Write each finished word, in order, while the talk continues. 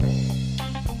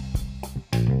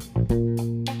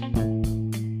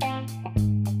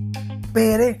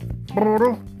American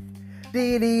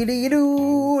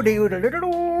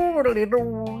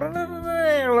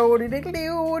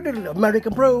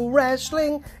Pro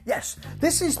Wrestling. Yes,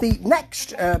 this is the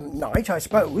next night, I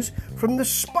suppose, from the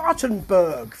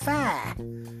Spartanburg Fair. I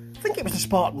think it was the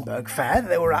Spartanburg Fair that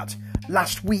they were at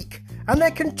last week, and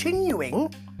they're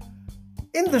continuing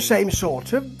in the same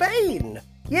sort of vein.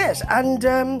 Yes, and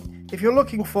if you're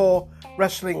looking for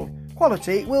wrestling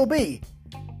quality, it will be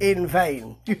in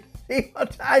vain. You see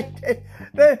what I did?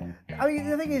 The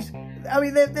thing is,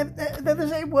 they're the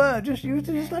same word, just used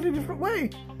in a slightly different way.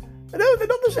 No, they're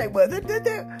not the same word.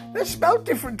 They're spelled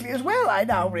differently as well, I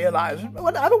now realise. I'm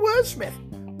a wordsmith.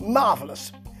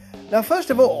 Marvellous. Now, first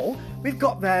of all, we've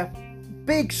got their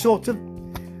big sort of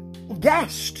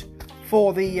guest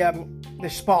for the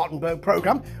Spartanburg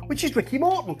programme, which is Ricky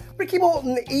Morton. Ricky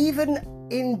Morton, even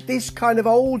in this kind of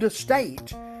older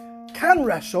state, can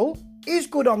wrestle, is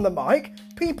good on the mic,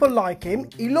 people like him,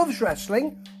 he loves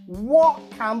wrestling. What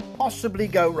can possibly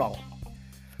go wrong?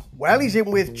 Well, he's in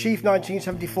with Chief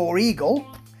 1974 Eagle,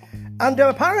 and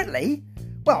apparently,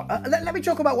 well, let me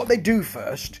talk about what they do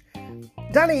first.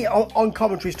 Danny on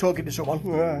commentary is talking to someone.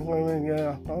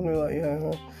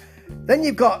 Then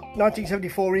you've got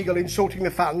 1974 Eagle insulting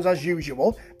the fans as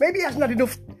usual. Maybe he hasn't had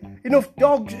enough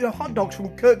dogs, hot dogs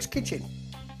from Kirk's Kitchen.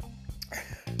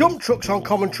 Dump trucks on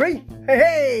commentary.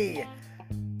 Hey!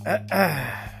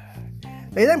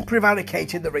 They then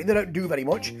prevaricate in the ring. They don't do very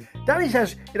much. Danny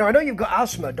says, I know you've got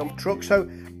asthma, dump truck, so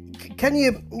do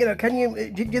you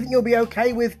think you'll be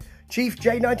okay with Chief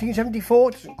J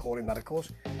 1974? Doesn't call him that, of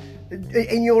course.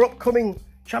 In your upcoming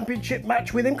championship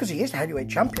match with him, because he is the heavyweight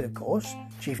champion, of course,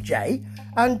 Chief J.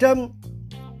 And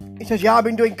he says, I've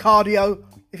been doing cardio.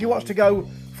 If he wants to go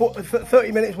for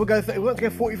 30 minutes, we'll go 30. If he wants to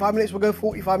go 45 minutes, we'll go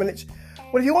 45 minutes.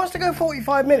 Well, if he wants to go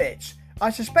 45 minutes, I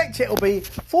suspect it'll be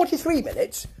 43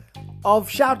 minutes of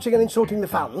shouting and insulting the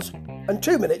fans and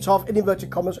 2 minutes of, in inverted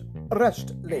commas,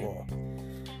 wrestling.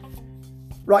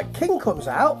 Right, King comes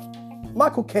out,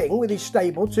 Michael King with his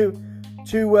stable to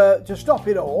stop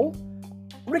it all.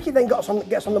 Ricky then gets on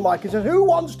the mic and says, "Who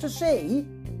wants to see?"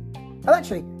 And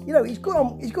actually, he's good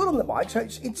on the mic, so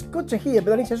it's good to hear. But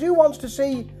then he says, "Who wants to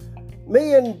see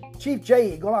me and Chief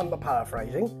J Eagle?" I'm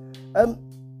paraphrasing.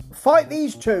 Fight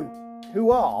these two,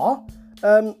 who are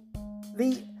I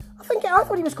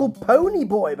thought he was called Pony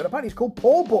Boy, but apparently he's called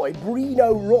Poor Boy,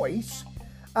 Brino Royce,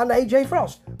 and AJ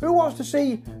Frost. Who wants to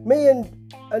see me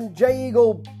and J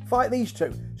Eagle fight these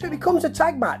two? So it becomes a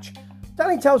tag match.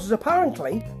 Danny tells us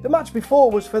apparently the match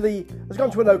before has gone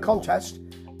to a no contest,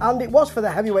 and it was for the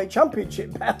heavyweight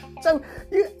championship belt. So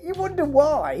you wonder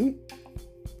why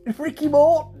Ricky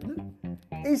Morton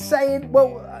is saying,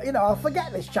 well, I'll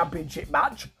forget this championship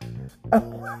match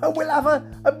and we'll have a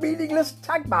meaningless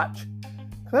tag match.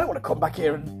 I don't want to come back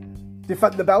here and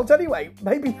defend the belt anyway.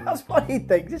 Maybe that's what he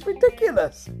thinks. It's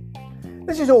ridiculous.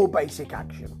 This is all basic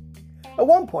action. At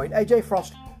one point, AJ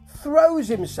Frost throws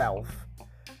himself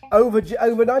over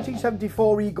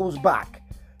 1974 Eagle's back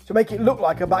to make it look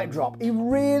like a backdrop. He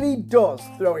really does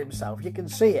throw himself. You can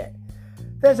see it.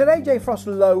 There's an AJ Frost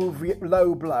low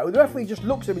blow. The referee just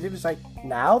looks at him and says,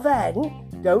 "Now then,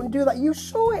 don't do that. You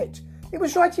saw it. It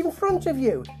was right in front of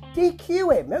you.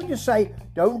 DQ him." Don't just say,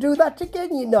 "Don't do that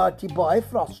again, you naughty boy,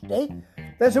 Frosty."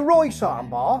 There's a Royce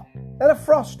armbar, then a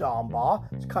Frost armbar.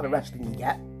 It's the kind of wrestling you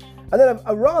get. And then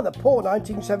a rather poor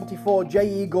 1974 J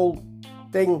Eagle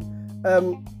thing,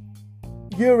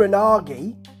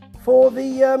 Uranagi for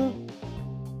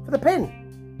the pin.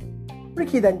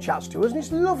 Ricky then chats to us, and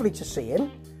it's lovely to see him,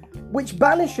 which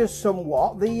banishes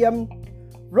somewhat the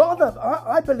rather,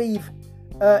 I believe,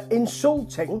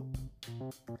 insulting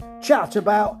chat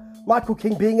about Michael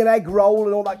King being an egg roll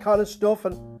and all that kind of stuff.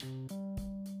 And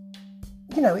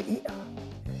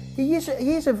he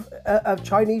is of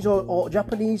Chinese or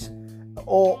Japanese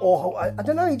or I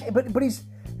don't know, but his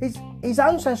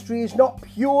ancestry is not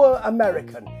pure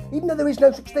American, even though there is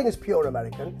no such thing as pure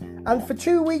American. And for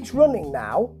 2 weeks running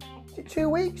now, is it 2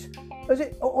 weeks?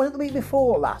 Or was it the week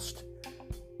before last?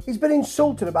 He's been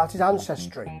insulted about his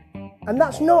ancestry, and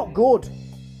that's not good.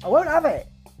 I won't have it.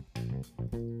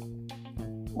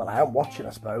 Well, I am watching,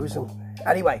 I suppose.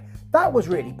 Anyway, that was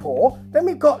really poor. Then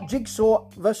we've got Jigsaw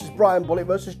versus Brian Bullet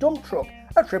versus Dump Truck,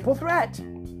 a triple threat.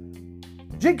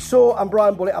 Jigsaw and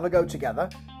Brian Bullet have a go together.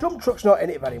 Dump Truck's not in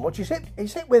it very much. He's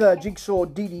hit with a Jigsaw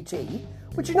DDT,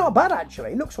 which is not bad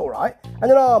actually. Looks all right.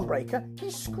 And an arm breaker.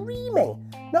 He's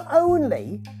screaming. Not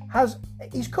only has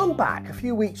he's come back a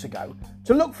few weeks ago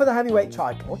to look for the heavyweight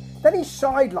title, then he's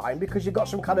sidelined because you've got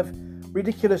some kind of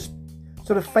ridiculous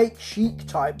sort of fake chic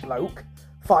type bloke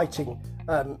fighting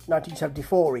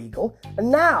 1974 Eagle.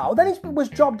 And now, then he was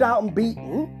jobbed out and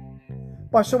beaten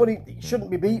by somebody he shouldn't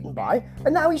be beaten by,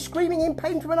 and now he's screaming in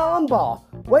pain from an armbar.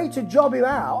 Way to job him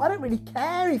out. I don't really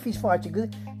care if he's fighting, because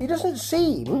he doesn't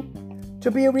seem to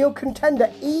be a real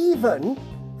contender, even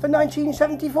for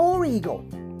 1974 Eagle.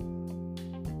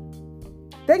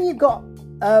 Then you've got,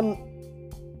 the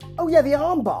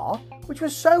armbar, which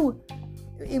was so,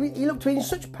 he looked to be in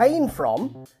such pain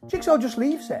from. Jigsaw just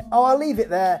leaves it. Oh, I'll leave it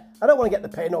there. I don't want to get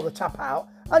the pin or the tap out.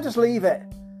 I'll just leave it.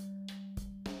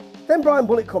 Then Brian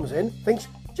Bullock comes in, thinks,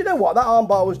 do you know what? That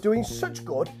armbar was doing such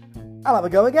good. I'll have a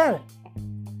go again.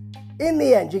 In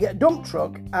the end, you get Dump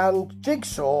Truck and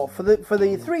Jigsaw for the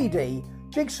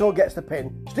 3D. Jigsaw gets the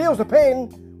pin, steals the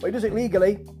pin, but he does it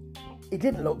legally. He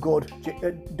didn't look good,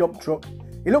 Dump Truck.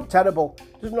 He looked terrible.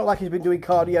 Doesn't look like he's been doing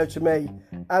cardio to me.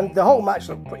 And the whole match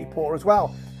looked pretty poor as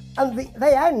well. And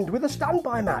they end with a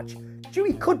standby match.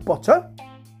 Dewey Cudbutter,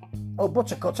 or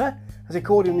Buttercutter, as he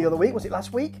called him the other week, was it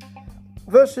last week?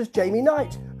 Versus Jamie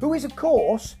Knight, who is, of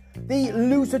course, the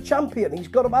loser champion. He's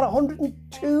got about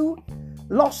 102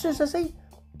 losses, has he?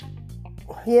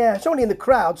 Yeah, somebody in the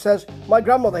crowd says, my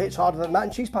grandmother hits harder than that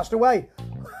and she's passed away.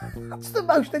 That's the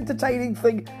most entertaining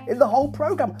thing in the whole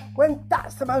programme. When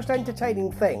that's the most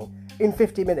entertaining thing in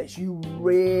 50 minutes, you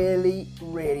really,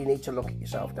 really need to look at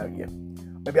yourself, don't you?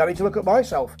 Maybe I need to look at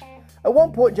myself. At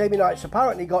one point, Jamie Knight's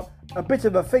apparently got a bit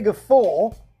of a figure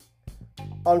four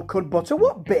on Cudbutter.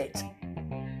 What bit?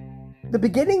 The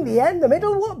beginning, the end, the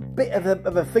middle? What bit of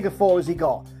a figure four has he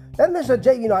got? Then there's a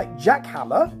Jamie Knight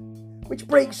jackhammer, which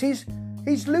breaks his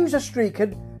loser streak,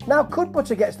 and now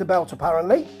Cudbutter gets the belt,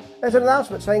 apparently. There's an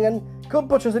announcement saying, and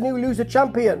Cudbutter's the new loser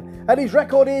champion, and his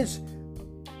record is...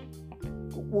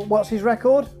 What's his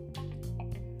record?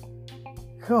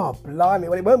 God blimey,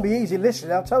 well, it won't be easy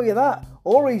listening, I'll tell you that,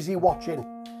 or easy watching.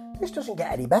 This doesn't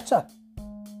get any better.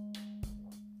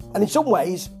 And in some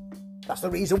ways, that's the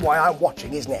reason why I'm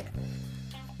watching, isn't it?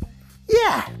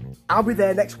 Yeah, I'll be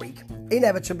there next week,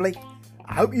 inevitably.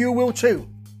 I hope you will too.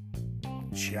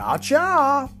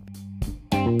 Cha-cha!